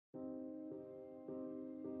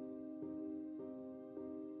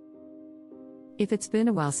If it's been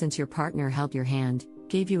a while since your partner held your hand,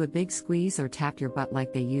 gave you a big squeeze, or tapped your butt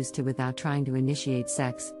like they used to without trying to initiate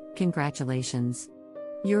sex, congratulations.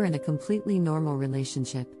 You're in a completely normal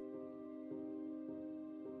relationship.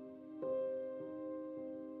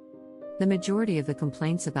 The majority of the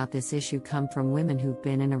complaints about this issue come from women who've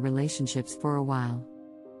been in a relationships for a while.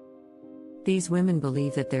 These women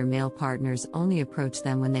believe that their male partners only approach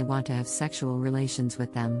them when they want to have sexual relations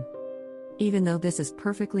with them. Even though this is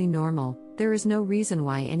perfectly normal, there is no reason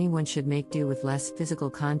why anyone should make do with less physical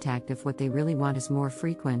contact if what they really want is more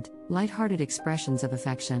frequent, lighthearted expressions of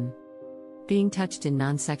affection. Being touched in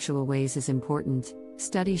non-sexual ways is important.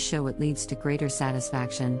 Studies show it leads to greater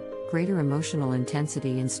satisfaction, greater emotional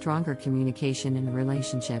intensity, and stronger communication in a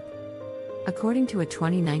relationship. According to a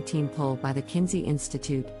 2019 poll by the Kinsey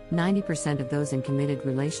Institute, 90% of those in committed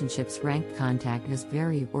relationships ranked contact as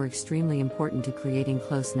very or extremely important to creating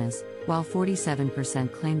closeness, while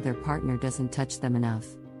 47% claimed their partner doesn't touch them enough.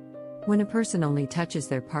 When a person only touches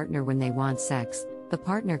their partner when they want sex, the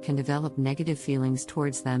partner can develop negative feelings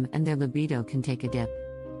towards them and their libido can take a dip.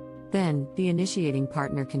 Then, the initiating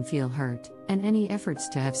partner can feel hurt, and any efforts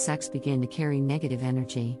to have sex begin to carry negative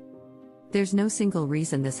energy. There's no single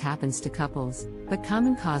reason this happens to couples, but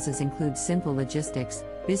common causes include simple logistics,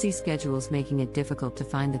 busy schedules making it difficult to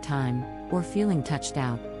find the time, or feeling touched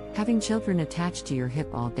out, having children attached to your hip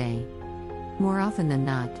all day. More often than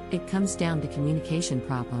not, it comes down to communication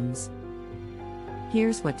problems.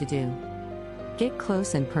 Here's what to do. Get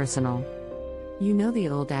close and personal. You know the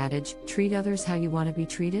old adage, treat others how you want to be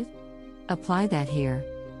treated? Apply that here.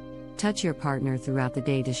 Touch your partner throughout the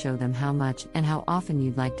day to show them how much and how often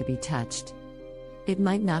you'd like to be touched. It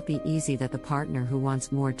might not be easy that the partner who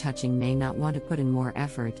wants more touching may not want to put in more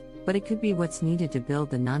effort, but it could be what's needed to build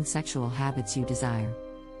the non-sexual habits you desire.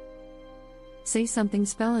 Say something,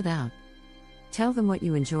 spell it out. Tell them what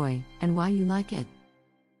you enjoy and why you like it.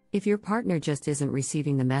 If your partner just isn't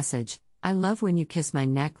receiving the message, I love when you kiss my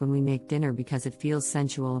neck when we make dinner because it feels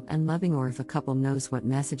sensual and loving, or if a couple knows what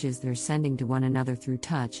messages they're sending to one another through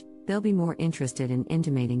touch, they'll be more interested in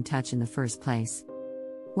intimating touch in the first place.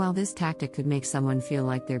 While this tactic could make someone feel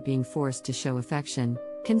like they're being forced to show affection,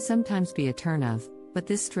 can sometimes be a turn-off, but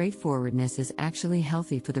this straightforwardness is actually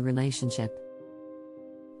healthy for the relationship.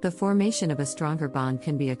 The formation of a stronger bond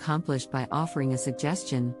can be accomplished by offering a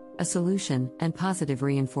suggestion, a solution, and positive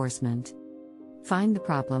reinforcement. Find the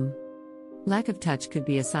problem. Lack of touch could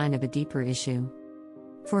be a sign of a deeper issue.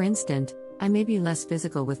 For instance, I may be less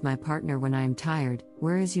physical with my partner when I am tired,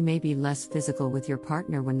 whereas you may be less physical with your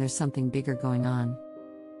partner when there's something bigger going on.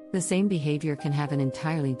 The same behavior can have an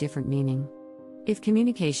entirely different meaning. If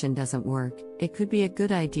communication doesn't work, it could be a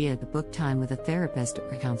good idea to book time with a therapist or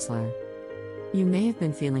a counselor. You may have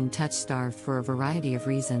been feeling touch-starved for a variety of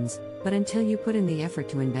reasons, but until you put in the effort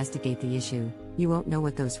to investigate the issue, you won't know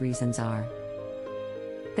what those reasons are.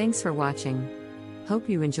 Thanks for watching. Hope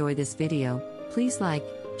you enjoy this video. Please like,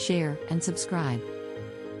 share, and subscribe.